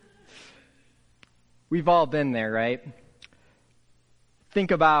We've all been there, right?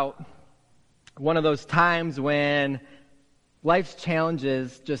 Think about one of those times when life's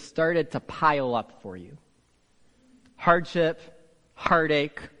challenges just started to pile up for you. Hardship,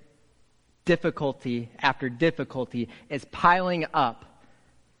 heartache, difficulty after difficulty is piling up.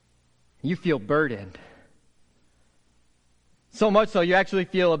 You feel burdened. So much so you actually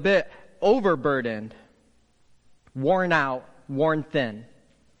feel a bit overburdened, worn out, worn thin.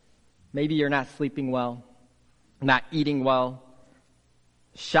 Maybe you're not sleeping well, not eating well.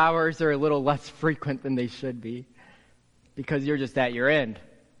 Showers are a little less frequent than they should be because you're just at your end.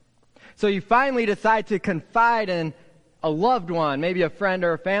 So you finally decide to confide in a loved one, maybe a friend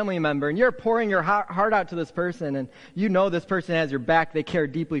or a family member, and you're pouring your heart out to this person, and you know this person has your back, they care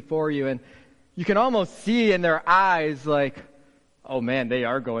deeply for you, and you can almost see in their eyes like, oh man, they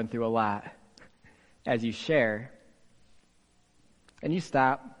are going through a lot as you share. And you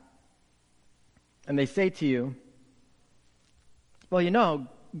stop. And they say to you, well, you know,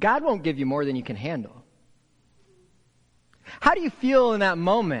 God won't give you more than you can handle. How do you feel in that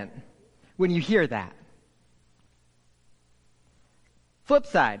moment when you hear that? Flip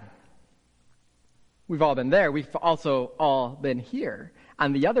side. We've all been there. We've also all been here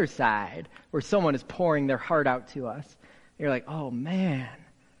on the other side where someone is pouring their heart out to us. You're like, oh man,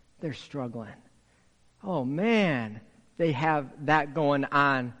 they're struggling. Oh man, they have that going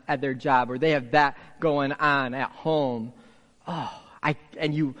on at their job, or they have that going on at home.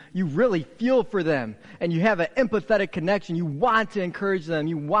 And you really feel for them, and you have an empathetic connection. You want to encourage them.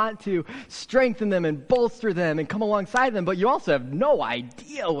 You want to strengthen them and bolster them and come alongside them, but you also have no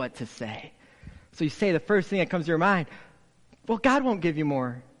idea what to say. So you say the first thing that comes to your mind, well, God won't give you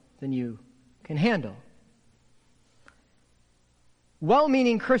more than you can handle.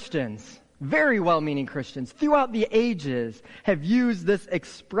 Well-meaning Christians, very well-meaning Christians, throughout the ages have used this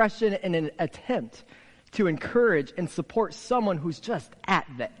expression in an attempt to encourage and support someone who's just at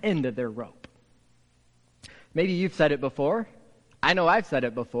the end of their rope. Maybe you've said it before. I know I've said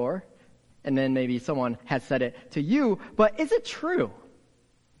it before. And then maybe someone has said it to you. But is it true?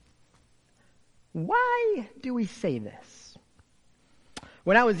 Why do we say this?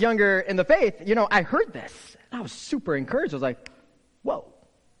 When I was younger in the faith, I heard this. I was super encouraged. I was like, whoa.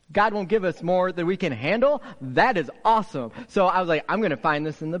 God won't give us more than we can handle? That is awesome. So I was like, I'm going to find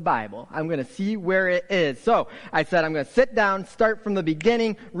this in the Bible. I'm going to see where it is. So I said, I'm going to sit down, start from the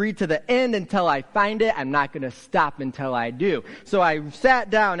beginning, read to the end until I find it. I'm not going to stop until I do. So I sat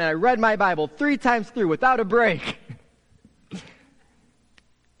down and I read my Bible 3 times through without a break.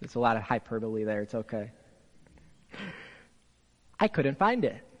 There's a lot of hyperbole there. It's okay. I couldn't find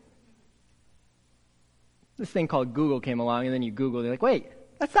it. This thing called Google came along, and then you Google, you're like, wait,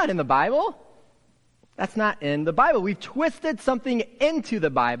 that's not in the Bible. That's not in the Bible. We've twisted something into the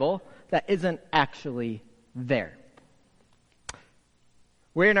Bible that isn't actually there.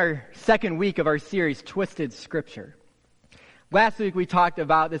 We're in our second week of our series, Twisted Scripture. Last week we talked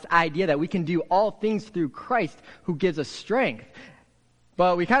about this idea that we can do all things through Christ who gives us strength.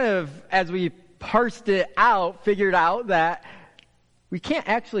 But we kind of, as we parsed it out, figured out that we can't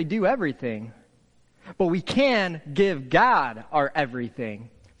actually do everything. But we can give God our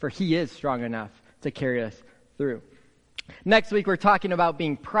everything, for He is strong enough to carry us through. Next week, we're talking about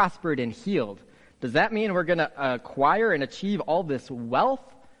being prospered and healed. Does that mean we're going to acquire and achieve all this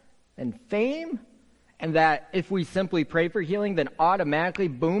wealth and fame? And that if we simply pray for healing, then automatically,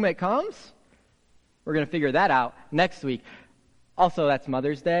 boom, it comes? We're going to figure that out next week. Also, that's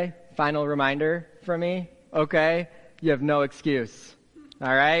Mother's Day. Final reminder from me. Okay? You have no excuse.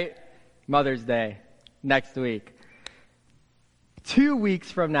 All right? Mother's Day. Next week. 2 weeks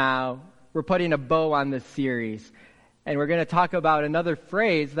from now, we're putting a bow on this series, and we're going to talk about another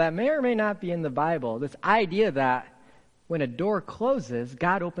phrase that may or may not be in the Bible. This idea that when a door closes,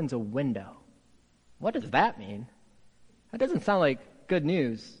 God opens a window. What does that mean? That doesn't sound like good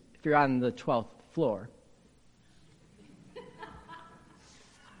news if you're on the 12th floor.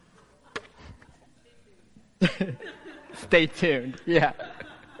 Stay tuned. Yeah.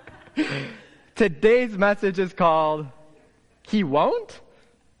 Today's message is called, He Won't?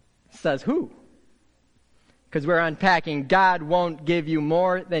 Says who? Because we're unpacking God Won't Give You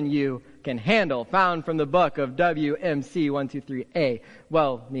More Than You Can Handle, found from the book of WMC 123A,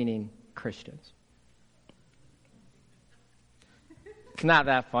 well-meaning Christians. It's not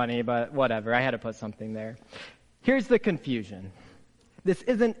that funny, but whatever. I had to put something there. Here's the confusion. This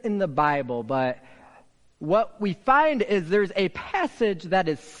isn't in the Bible, but what we find is there's a passage that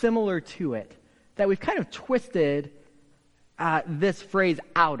is similar to it, that we've kind of twisted this phrase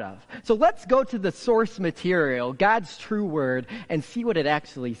out of. So let's go to the source material, God's true word, and see what it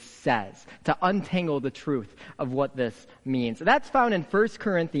actually says to untangle the truth of what this means. That's found in 1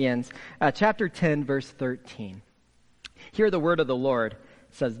 Corinthians chapter 10, verse 13. Here the word of the Lord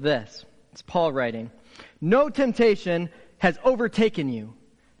says this. It's Paul writing, "No temptation has overtaken you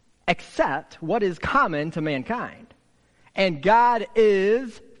except what is common to mankind. And God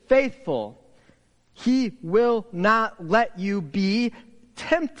is faithful. He will not let you be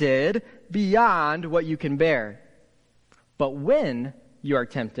tempted beyond what you can bear. But when you are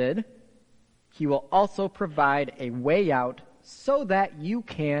tempted, He will also provide a way out so that you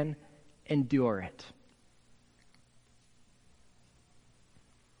can endure it."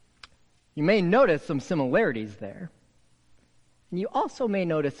 You may notice some similarities there. And you also may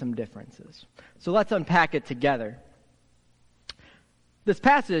notice some differences. So let's unpack it together. This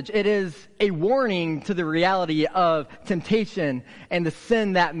passage, it is a warning to the reality of temptation and the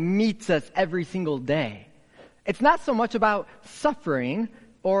sin that meets us every single day. It's not so much about suffering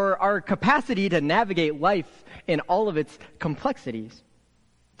or our capacity to navigate life in all of its complexities.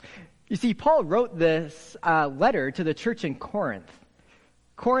 You see, Paul wrote this letter to the church in Corinth.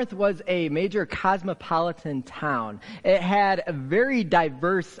 Corinth was a major cosmopolitan town. It had a very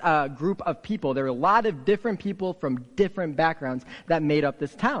diverse group of people. There were a lot of different people from different backgrounds that made up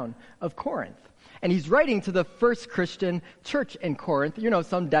this town of Corinth. And he's writing to the first Christian church in Corinth,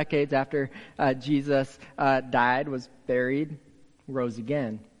 some decades after Jesus died, was buried, rose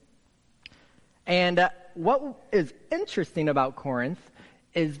again. And what is interesting about Corinth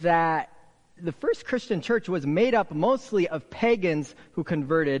is that the first Christian church was made up mostly of pagans who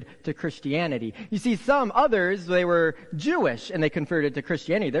converted to Christianity. You see, some others, they were Jewish and they converted to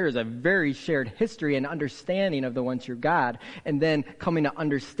Christianity. There is a very shared history and understanding of the one true God, and then coming to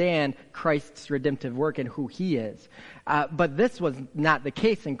understand Christ's redemptive work and who He is. But this was not the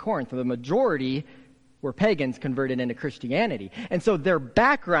case in Corinth. The majority were pagans converted into Christianity. And so their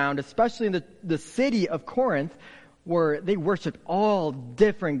background, especially in the city of Corinth, they worshiped all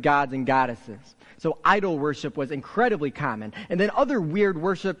different gods and goddesses. So idol worship was incredibly common. And then other weird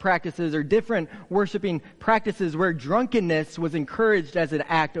worship practices or different worshiping practices where drunkenness was encouraged as an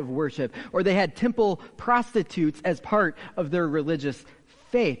act of worship. Or they had temple prostitutes as part of their religious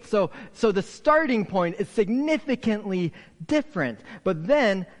faith. So the starting point is significantly different. But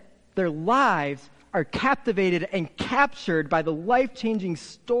then their lives are captivated and captured by the life-changing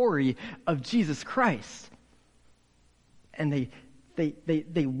story of Jesus Christ. And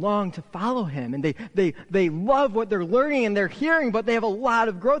they long to follow Him, and they love what they're learning and they're hearing, but they have a lot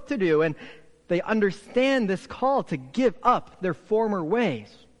of growth to do, and they understand this call to give up their former ways.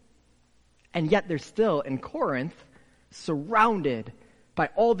 And yet they're still in Corinth, surrounded by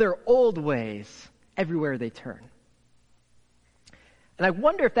all their old ways everywhere they turn. And I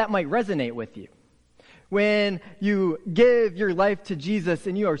wonder if that might resonate with you. When you give your life to Jesus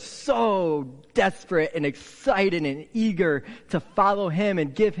and you are so desperate and excited and eager to follow Him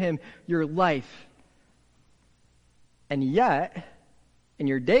and give Him your life. And yet, in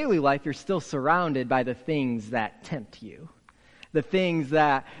your daily life, you're still surrounded by the things that tempt you. The things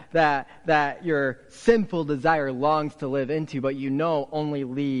that your sinful desire longs to live into, but only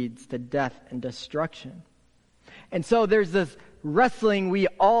leads to death and destruction. And so there's this wrestling we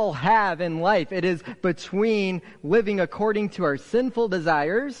all have in life. It is between living according to our sinful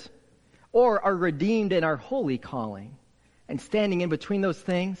desires or our redeemed and our holy calling. And standing in between those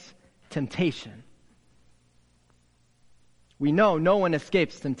things, temptation. We know no one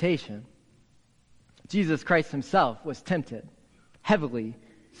escapes temptation. Jesus Christ Himself was tempted heavily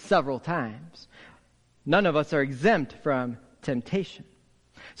several times. None of us are exempt from temptation.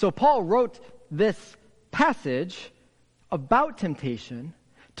 So Paul wrote this passage about temptation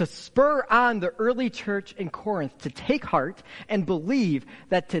to spur on the early church in Corinth to take heart and believe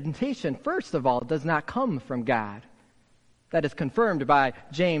that temptation, first of all, does not come from God. That is confirmed by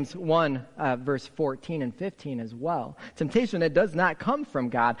James 1, verse 14 and 15 as well. Temptation, it does not come from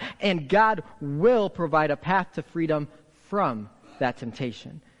God, and God will provide a path to freedom from that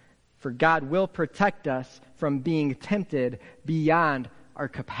temptation. For God will protect us from being tempted beyond our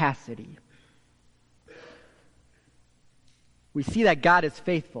capacity. We see that God is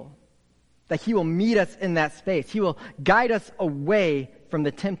faithful, that He will meet us in that space. He will guide us away from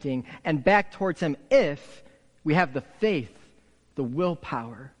the tempting and back towards Him if we have the faith, the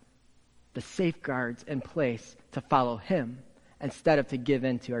willpower, the safeguards in place to follow Him instead of to give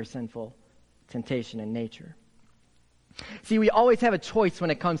in to our sinful temptation and nature. See, we always have a choice when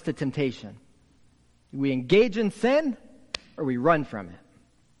it comes to temptation. We engage in sin or we run from it.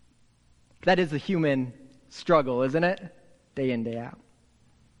 That is the human struggle, isn't it? day in, day out.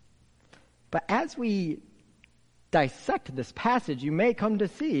 But as we dissect this passage, you may come to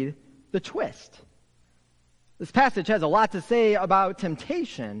see the twist. This passage has a lot to say about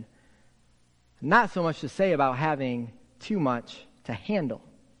temptation, not so much to say about having too much to handle.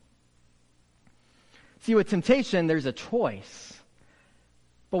 See, with temptation, there's a choice.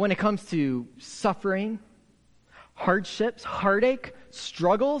 But when it comes to suffering, hardships, heartache,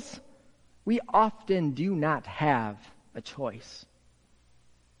 struggles, we often do not have a choice.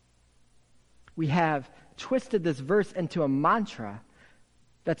 We have twisted this verse into a mantra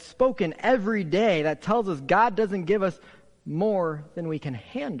that's spoken every day that tells us God doesn't give us more than we can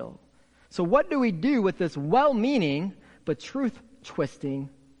handle. So what do we do with this well-meaning but truth-twisting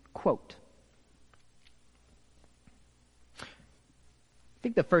quote? I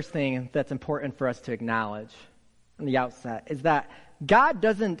think the first thing that's important for us to acknowledge on the outset is that God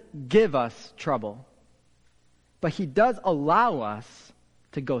doesn't give us trouble, but He does allow us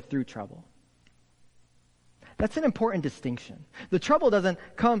to go through trouble. That's an important distinction. The trouble doesn't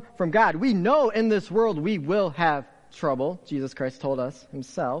come from God. We know in this world we will have trouble. Jesus Christ told us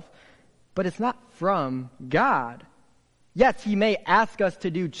Himself. But it's not from God. Yes, He may ask us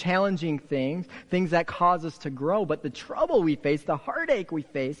to do challenging things, things that cause us to grow, but the trouble we face, the heartache we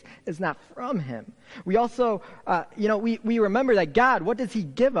face, is not from Him. We also, we remember that God, what does He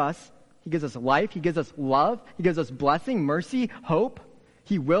give us? He gives us life. He gives us love. He gives us blessing, mercy, hope.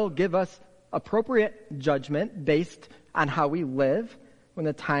 He will give us appropriate judgment based on how we live when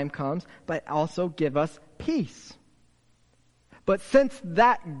the time comes, but also give us peace. But since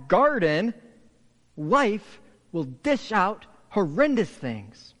that garden, life will dish out horrendous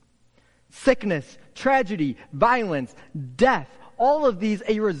things. Sickness, tragedy, violence, death, all of these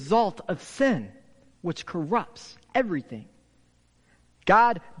a result of sin, which corrupts everything.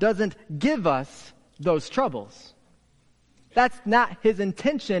 God doesn't give us those troubles. That's not His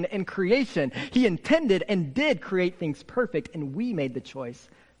intention in creation. He intended and did create things perfect, and we made the choice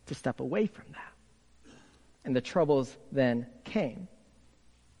to step away from that. And the troubles then came.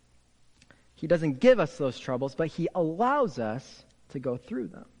 He doesn't give us those troubles, but He allows us to go through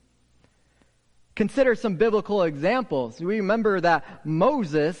them. Consider some biblical examples. We remember that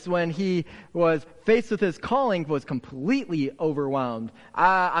Moses, when he was faced with his calling, was completely overwhelmed.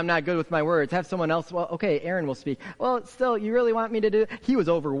 I'm not good with my words. Have someone else. Well, okay, Aaron will speak. Well, still, you really want me to do it? He was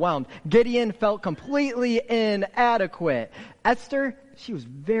overwhelmed. Gideon felt completely inadequate. Esther, she was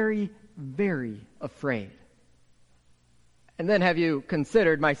very, very afraid. And then have you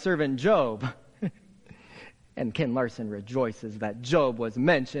considered my servant Job? And Ken Larson rejoices that Job was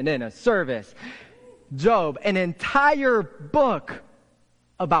mentioned in a service. Job, an entire book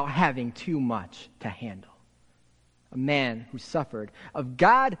about having too much to handle. A man who suffered of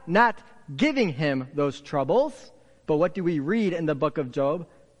God not giving him those troubles. But what do we read in the book of Job?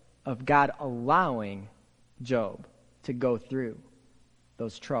 Of God allowing Job to go through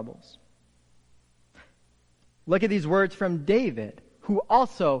those troubles. Look at these words from David, who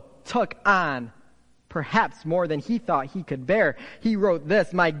also took on perhaps more than he thought he could bear. He wrote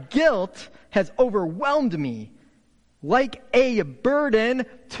this, "My guilt has overwhelmed me like a burden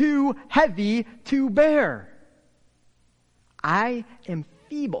too heavy to bear. I am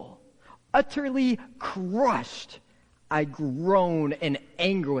feeble, utterly crushed. I groan in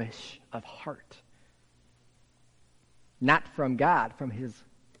anguish of heart." Not from God, from his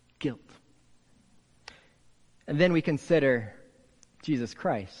guilt. And then we consider Jesus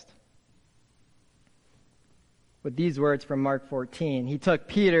Christ. With these words from Mark 14, He took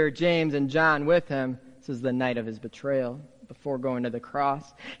Peter, James, and John with Him. This is the night of His betrayal, before going to the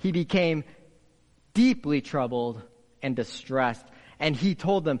cross. He became deeply troubled and distressed, and He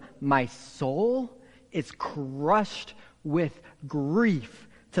told them, "My soul is crushed with grief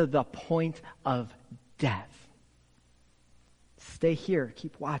to the point of death. Stay here,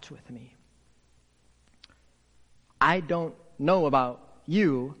 keep watch with me." I don't know about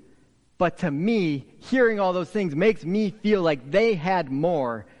you, but to me, hearing all those things makes me feel like they had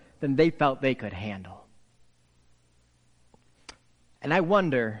more than they felt they could handle. And I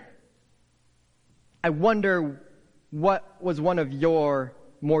wonder what was one of your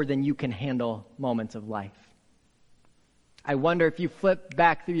more than you can handle moments of life. I wonder if you flip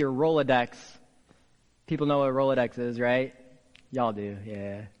back through your Rolodex. People know what Rolodex is, right? Y'all do,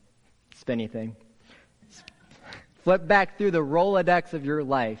 yeah. Spinny thing. Flip back through the Rolodex of your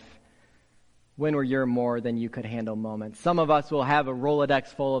life. When were your more than you could handle moments? Some of us will have a Rolodex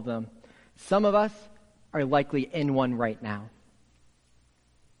full of them. Some of us are likely in one right now.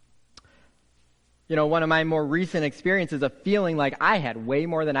 You know, one of my more recent experiences of feeling like I had way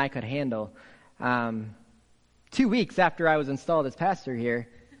more than I could handle. 2 weeks after I was installed as pastor here,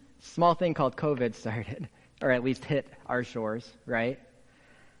 a small thing called COVID started, or at least hit our shores, right?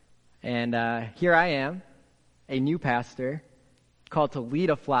 And here I am, a new pastor, called to lead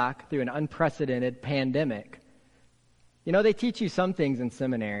a flock through an unprecedented pandemic. You know, they teach you some things in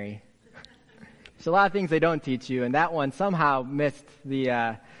seminary. There's a lot of things they don't teach you, and that one somehow missed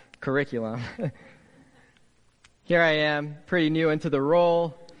the curriculum. Here I am, pretty new into the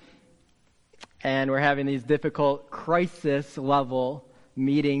role, and we're having these difficult crisis-level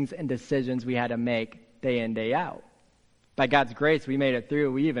meetings and decisions we had to make day in, day out. By God's grace, we made it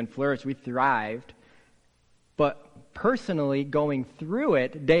through. We even flourished. We thrived. But personally, going through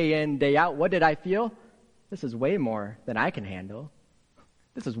it day in, day out, what did I feel? This is way more than I can handle.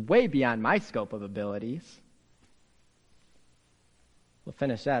 This is way beyond my scope of abilities. We'll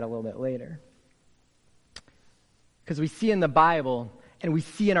finish that a little bit later. Because we see in the Bible and we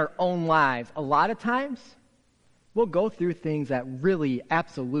see in our own lives, a lot of times, we'll go through things that really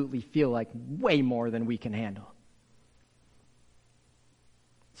absolutely feel like way more than we can handle.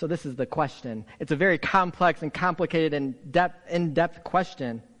 So this is the question. It's a very complex and complicated and in-depth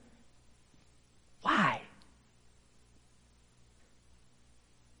question. Why?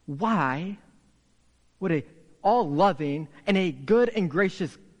 Why would an all-loving and a good and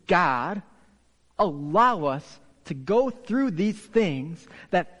gracious God allow us to go through these things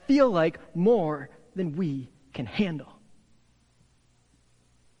that feel like more than we can handle?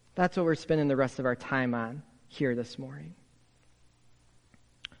 That's what we're spending the rest of our time on here this morning.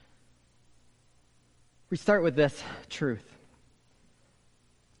 We start with this truth.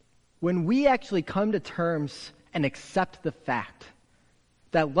 When we actually come to terms and accept the fact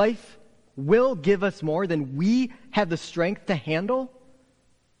that life will give us more than we have the strength to handle,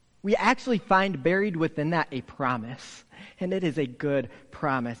 we actually find buried within that a promise. And it is a good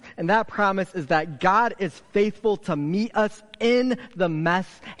promise. And that promise is that God is faithful to meet us in the mess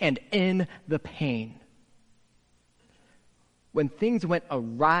and in the pain. When things went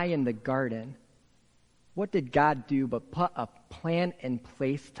awry in the garden, what did God do but put a plan in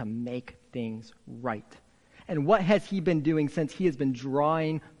place to make things right? And what has he been doing since he has been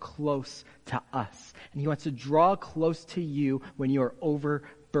drawing close to us? And he wants to draw close to you when you are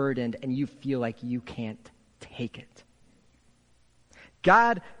overburdened and you feel like you can't take it.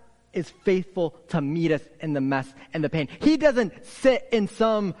 God is faithful to meet us in the mess and the pain. He doesn't sit in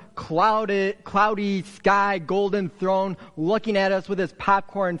some cloudy sky, golden throne, looking at us with his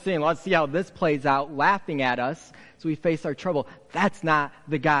popcorn saying, let's see how this plays out, laughing at us as we face our trouble. That's not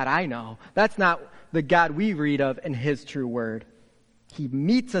the God I know. That's not the God we read of in his true word. He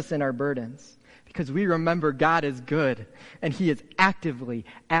meets us in our burdens because we remember God is good and he is actively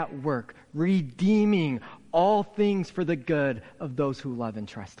at work, redeeming all things for the good of those who love and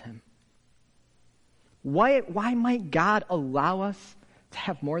trust him. Why might God allow us to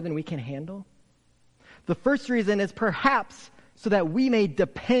have more than we can handle? The first reason is perhaps so that we may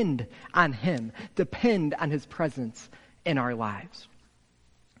depend on him, depend on his presence in our lives.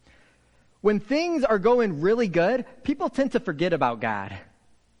 When things are going really good, people tend to forget about God.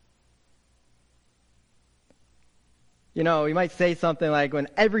 You know, you might say something like, when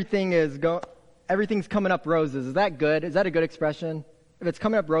everything's coming up roses. Is that good? Is that a good expression? If it's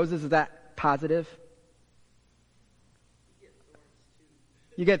coming up roses, is that positive?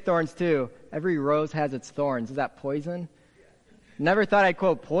 You get thorns too. Every rose has its thorns. Is that poison? Never thought I'd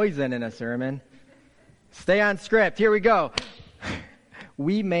quote poison in a sermon. Stay on script. Here we go.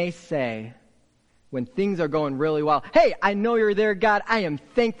 We may say, when things are going really well, hey, I know you're there, God. I am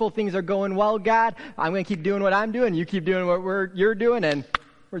thankful things are going well, God. I'm going to keep doing what I'm doing. You keep doing what you're doing, and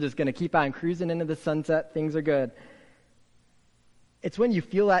we're just going to keep on cruising into the sunset. Things are good. It's when you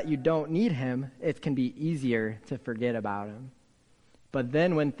feel that you don't need him, it can be easier to forget about him. But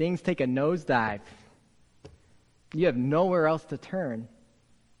then when things take a nosedive, you have nowhere else to turn.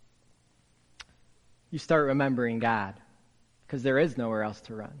 You start remembering God, because there is nowhere else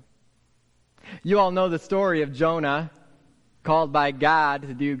to run. You all know the story of Jonah, called by God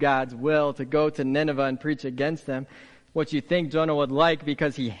to do God's will, to go to Nineveh and preach against them. What you think Jonah would like,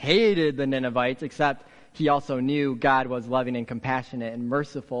 because he hated the Ninevites, except he also knew God was loving and compassionate and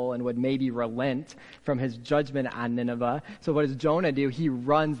merciful and would maybe relent from his judgment on Nineveh. So what does Jonah do? He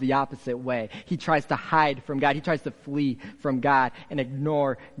runs the opposite way. He tries to hide from God. He tries to flee from God and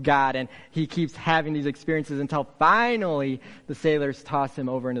ignore God. And he keeps having these experiences until finally the sailors toss him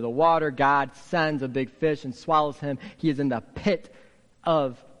over into the water. God sends a big fish and swallows him. He is in the pit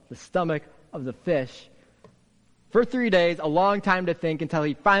of the stomach of the fish for 3 days, a long time to think, until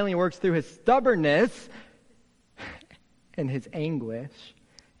he finally works through his stubbornness and his anguish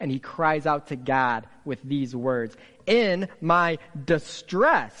And he cries out to God with these words, "In my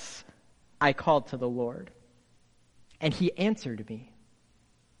distress, I called to the Lord, and he answered me."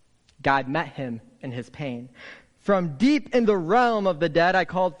 God met him in his pain. "From deep in the realm of the dead, I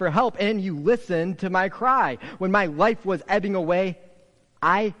called for help, and you listened to my cry. When my life was ebbing away,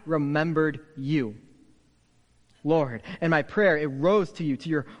 I remembered you, Lord, and my prayer, it rose to you, to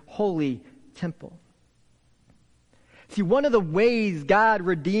your holy temple." See, one of the ways God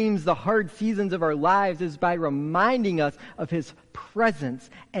redeems the hard seasons of our lives is by reminding us of his presence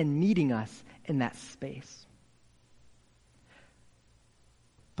and meeting us in that space.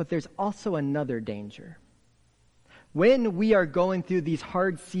 But there's also another danger. When we are going through these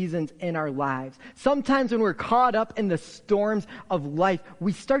hard seasons in our lives, sometimes when we're caught up in the storms of life,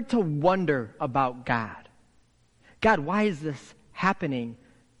 we start to wonder about God. God, why is this happening?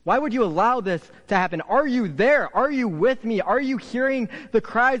 Why would you allow this to happen? Are you there? Are you with me? Are you hearing the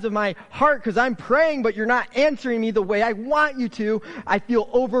cries of my heart? Because I'm praying, but you're not answering me the way I want you to. I feel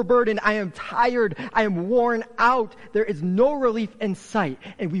overburdened. I am tired. I am worn out. There is no relief in sight.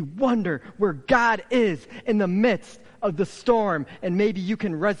 And we wonder where God is in the midst of the storm. And maybe you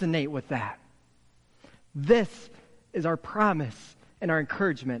can resonate with that. This is our promise and our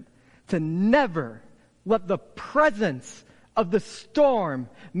encouragement to never let the presence of the storm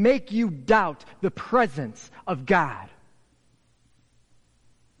make you doubt the presence of God.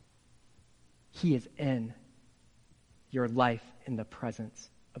 He is in your life in the presence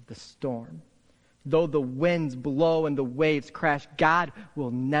of the storm. Though the winds blow and the waves crash, God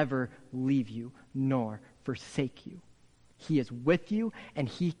will never leave you nor forsake you. He is with you and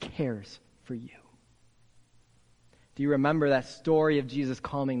he cares for you. Do you remember that story of Jesus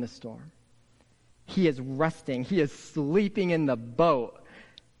calming the storm? He is resting. He is sleeping in the boat.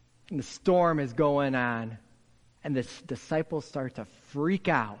 And the storm is going on. And the disciples start to freak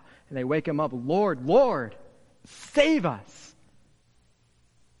out. And they wake him up, "Lord, Lord, save us."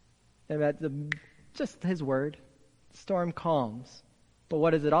 And that's just his word. The storm calms. But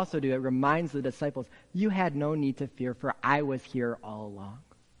what does it also do? It reminds the disciples, "You had no need to fear, for I was here all along.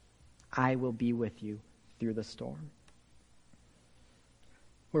 I will be with you through the storm."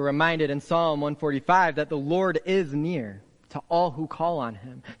 We're reminded in Psalm 145 that the Lord is near to all who call on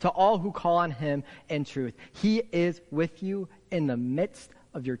him, to all who call on him in truth. He is with you in the midst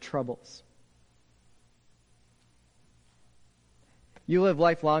of your troubles. You live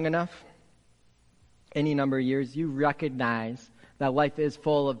life long enough, any number of years, you recognize that life is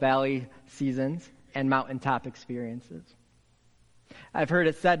full of valley seasons and mountaintop experiences. I've heard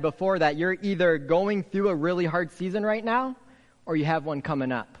it said before that you're either going through a really hard season right now, or you have one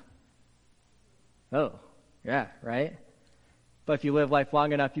coming up. Oh, yeah, right? But if you live life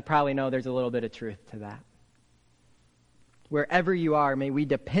long enough, you probably know there's a little bit of truth to that. Wherever you are, may we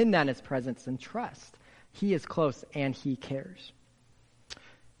depend on his presence and trust. He is close and he cares.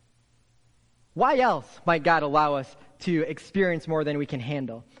 Why else might God allow us to experience more than we can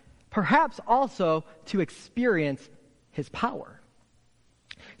handle? Perhaps also to experience his power.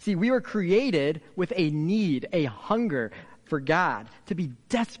 See, we were created with a need, a hunger for God, to be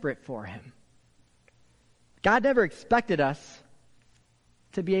desperate for him. God never expected us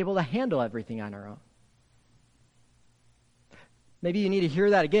to be able to handle everything on our own. Maybe you need to hear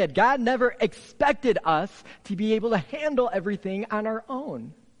that again. God never expected us to be able to handle everything on our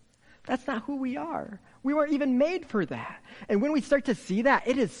own. That's not who we are. We weren't even made for that. And when we start to see that,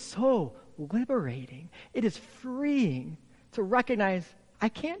 it is so liberating. It is freeing to recognize I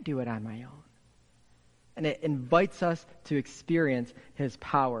can't do it on my own. And it invites us to experience his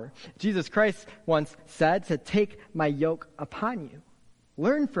power. Jesus Christ once said to take my yoke upon you.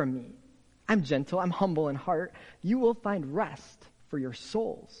 Learn from me. I'm gentle, I'm humble in heart. You will find rest for your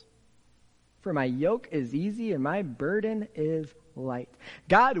souls. For my yoke is easy and my burden is light.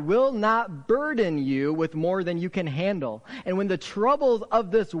 God will not burden you with more than you can handle. And when the troubles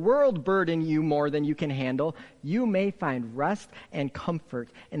of this world burden you more than you can handle, you may find rest and comfort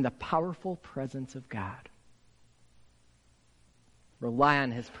in the powerful presence of God. Rely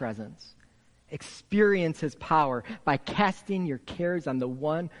on his presence. Experience his power by casting your cares on the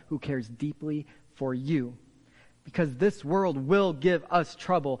one who cares deeply for you. Because this world will give us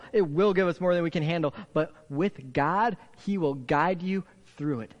trouble. It will give us more than we can handle. But with God, he will guide you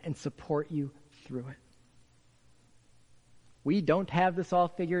through it and support you through it. We don't have this all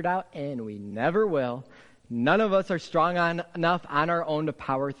figured out, and we never will. None of us are strong enough on our own to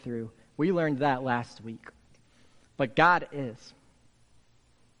power through. We learned that last week. But God is.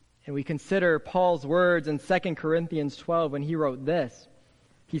 And we consider Paul's words in 2 Corinthians 12 when he wrote this.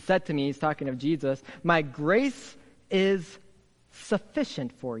 He said to me, he's talking of Jesus, my grace is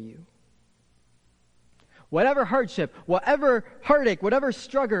sufficient for you. Whatever hardship, whatever heartache, whatever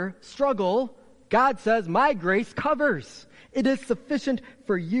struggle, God says, my grace covers. It is sufficient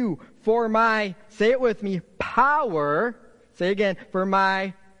for you. For my, say it with me, power, say again, for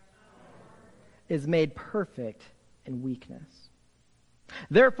my is made perfect in weakness.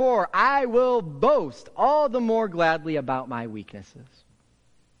 Therefore, I will boast all the more gladly about my weaknesses,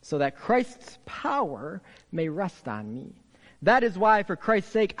 so that Christ's power may rest on me. That is why, for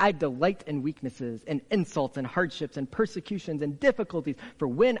Christ's sake, I delight in weaknesses, and insults, and hardships, and persecutions, and difficulties. For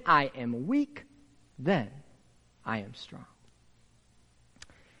when I am weak, then I am strong.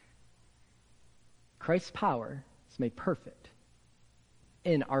 Christ's power is made perfect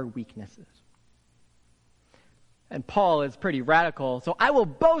in our weaknesses. And Paul is pretty radical. So I will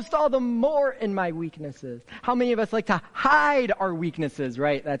boast all the more in my weaknesses. How many of us like to hide our weaknesses,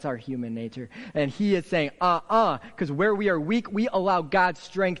 right? That's our human nature. And he is saying, because where we are weak, we allow God's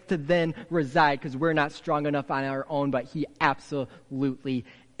strength to then reside, because we're not strong enough on our own, but he absolutely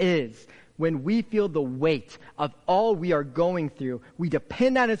is. When we feel the weight of all we are going through, we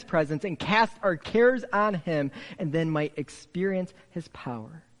depend on his presence and cast our cares on him, and then might experience his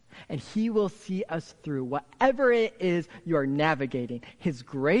power. And he will see us through whatever it is you are navigating. His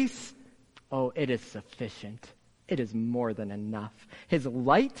grace, it is sufficient. It is more than enough. His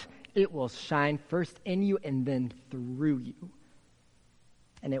light, it will shine first in you and then through you.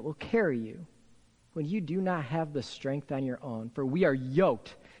 And it will carry you when you do not have the strength on your own. For we are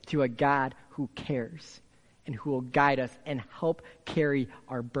yoked to a God who cares and who will guide us and help carry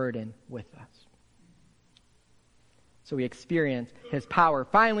our burden with us. So we experience his power.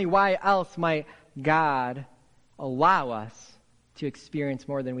 Finally, why else might God allow us to experience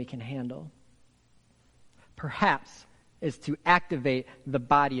more than we can handle? Perhaps is to activate the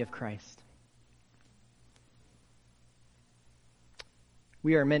body of Christ.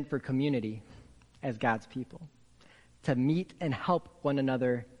 We are meant for community as God's people, to meet and help one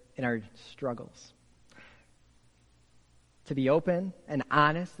another in our struggles, to be open and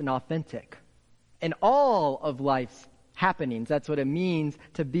honest and authentic in all of life's happenings. That's what it means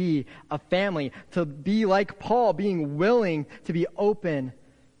to be a family, to be like Paul, being willing to be open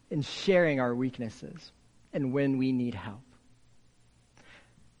and sharing our weaknesses and when we need help.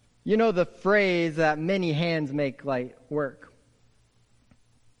 You know the phrase that many hands make light work.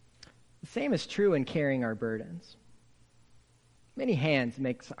 The same is true in carrying our burdens. Many hands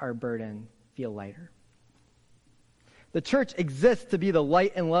makes our burden feel lighter. The church exists to be the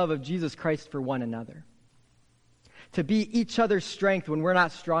light and love of Jesus Christ for one another, to be each other's strength when we're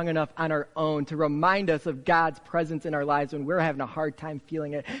not strong enough on our own, to remind us of God's presence in our lives when we're having a hard time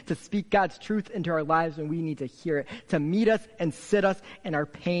feeling it, to speak God's truth into our lives when we need to hear it, to meet us and sit us in our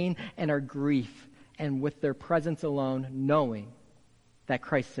pain and our grief, and with their presence alone, knowing that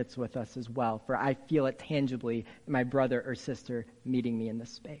Christ sits with us as well, for I feel it tangibly in my brother or sister meeting me in this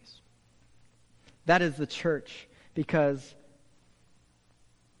space. That is the church, because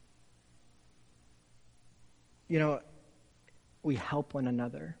we help one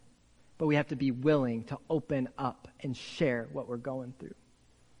another, but we have to be willing to open up and share what we're going through.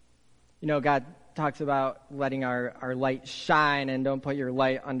 God talks about letting our light shine, and don't put your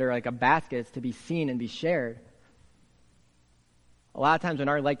light under like a basket. It's to be seen and be shared. A lot of times when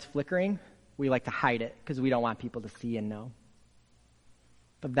our light's flickering, we like to hide it because we don't want people to see and know.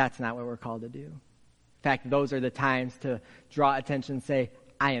 But that's not what we're called to do. In fact, those are the times to draw attention and say,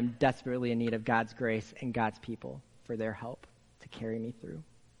 I am desperately in need of God's grace and God's people for their help to carry me through.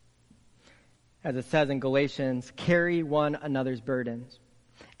 As it says in Galatians, carry one another's burdens.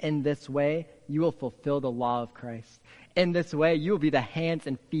 In this way, you will fulfill the law of Christ. In this way, you will be the hands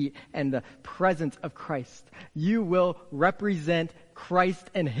and feet and the presence of Christ. You will represent Christ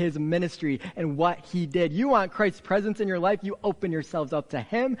and his ministry and what he did. You want Christ's presence in your life, you open yourselves up to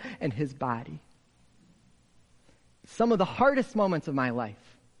him and his body. Some of the hardest moments of my life,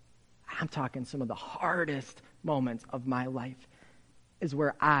 I'm talking some of the hardest moments of my life, is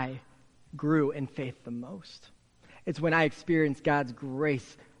where I grew in faith the most. It's when I experienced God's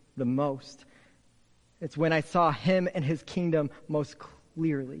grace the most. It's when I saw him and his kingdom most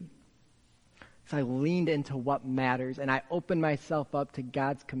clearly. So I leaned into what matters, and I opened myself up to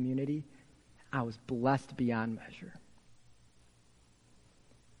God's community. I was blessed beyond measure.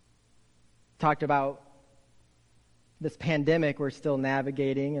 Talked about this pandemic we're still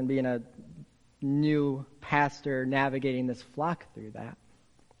navigating, and being a new pastor navigating this flock through that.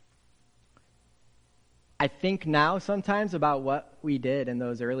 I think now sometimes about what we did in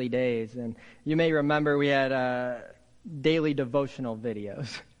those early days. And you may remember we had daily devotional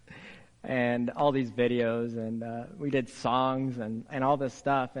videos. and all these videos, and we did songs and all this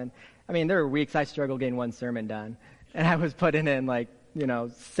stuff. And I mean, there were weeks I struggled getting one sermon done, and I was putting in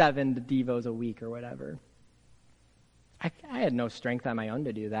 7 devos a week or whatever. I had no strength on my own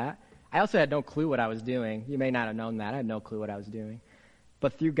to do that. I also had no clue what I was doing. You may not have known that. I had no clue what I was doing.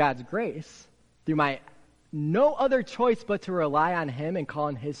 But through God's grace, through my no other choice but to rely on him and call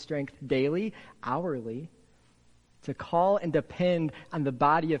on his strength daily, hourly, to call and depend on the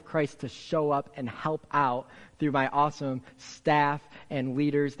body of Christ to show up and help out through my awesome staff and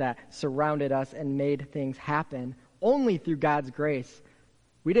leaders that surrounded us and made things happen, only through God's grace.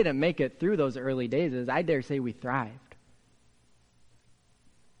 We didn't make it through those early days. I dare say we thrived.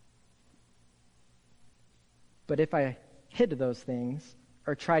 But if I hid those things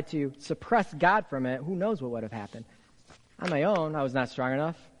or tried to suppress God from it, who knows what would have happened? On my own, I was not strong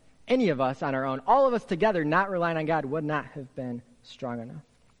enough. Any of us on our own, all of us together, not relying on God, would not have been strong enough.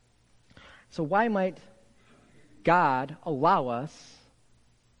 So why might God allow us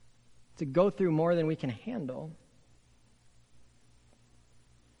to go through more than we can handle?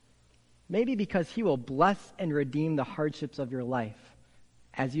 Maybe because he will bless and redeem the hardships of your life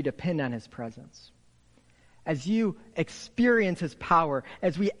as you depend on his presence. As you experience his power,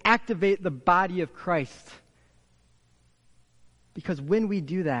 as we activate the body of Christ. Because when we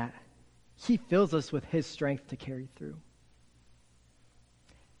do that, he fills us with his strength to carry through.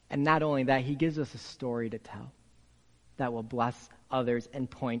 And not only that, he gives us a story to tell that will bless others and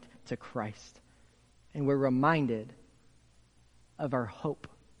point to Christ. And we're reminded of our hope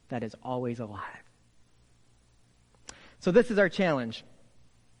that is always alive. So this is our challenge.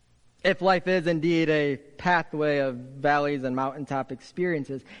 If life is indeed a pathway of valleys and mountaintop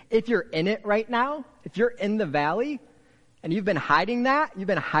experiences, if you're in it right now, if you're in the valley, and you've been hiding that, you've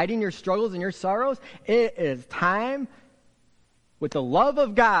been hiding your struggles and your sorrows, it is time, with the love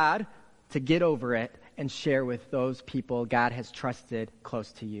of God, to get over it and share with those people God has trusted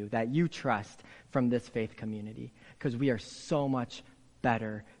close to you, that you trust from this faith community. Because we are so much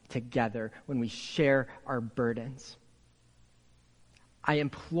better together when we share our burdens. I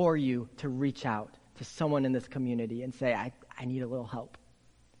implore you to reach out to someone in this community and say, I need a little help.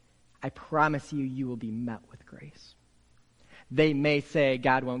 I promise you, you will be met with grace. They may say,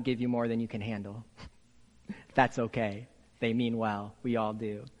 God won't give you more than you can handle. That's okay. They mean well. We all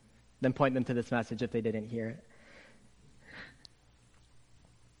do. Then point them to this message if they didn't hear it.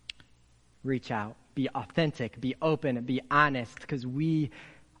 Reach out. Be authentic. Be open. Be honest, because we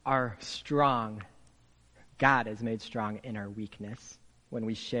are strong. God is made strong in our weakness when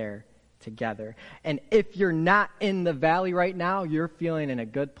we share together. And if you're not in the valley right now, you're feeling in a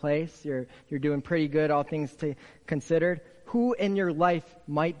good place, you're doing pretty good, all things considered, who in your life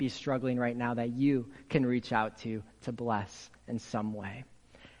might be struggling right now that you can reach out to bless in some way?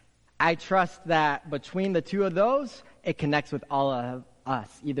 I trust that between the two of those, it connects with all of us.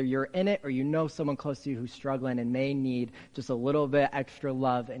 Either you're in it or you know someone close to you who's struggling and may need just a little bit extra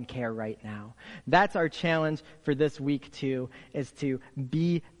love and care right now. That's our challenge for this week too, is to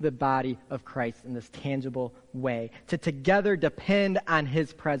be the body of Christ in this tangible way, to together depend on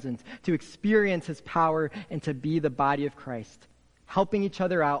his presence, to experience his power, and to be the body of Christ, helping each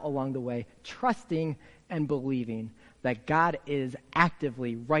other out along the way, trusting and believing that God is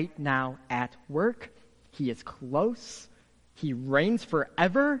actively right now at work. He is close. He reigns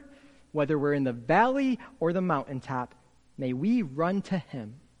forever, whether we're in the valley or the mountaintop. May we run to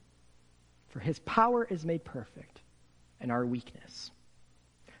him, for his power is made perfect in our weakness.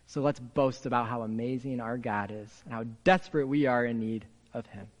 So let's boast about how amazing our God is and how desperate we are in need of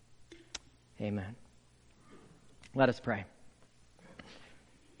him. Amen. Let us pray.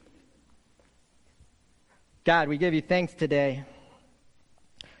 God, we give you thanks today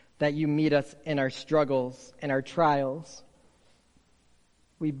that you meet us in our struggles and our trials.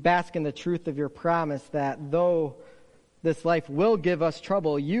 We bask in the truth of your promise that though this life will give us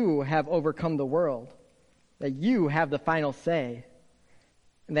trouble, you have overcome the world, that you have the final say,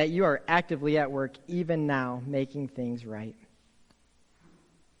 and that you are actively at work even now making things right.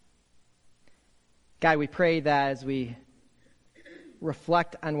 God, we pray that as we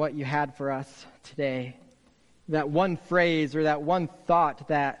reflect on what you had for us today, that one phrase or that one thought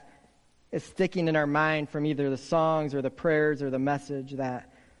that is sticking in our mind from either the songs or the prayers or the message, that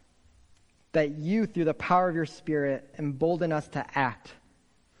you, through the power of your Spirit, embolden us to act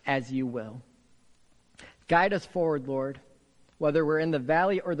as you will. Guide us forward, Lord, whether we're in the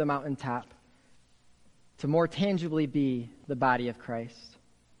valley or the mountaintop, to more tangibly be the body of Christ.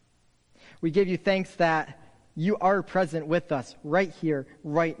 We give you thanks that you are present with us right here,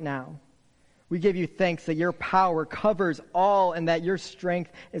 right now. We give you thanks that your power covers all and that your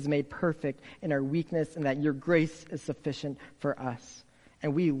strength is made perfect in our weakness and that your grace is sufficient for us.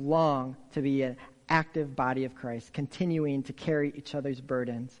 And we long to be an active body of Christ, continuing to carry each other's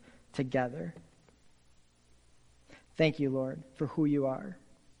burdens together. Thank you, Lord, for who you are.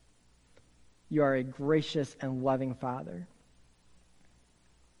 You are a gracious and loving Father.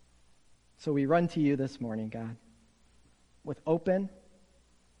 So we run to you this morning, God, with open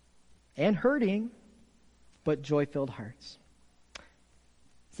and hurting, but joy-filled hearts.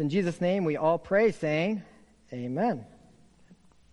 It's in Jesus' name we all pray, saying, Amen.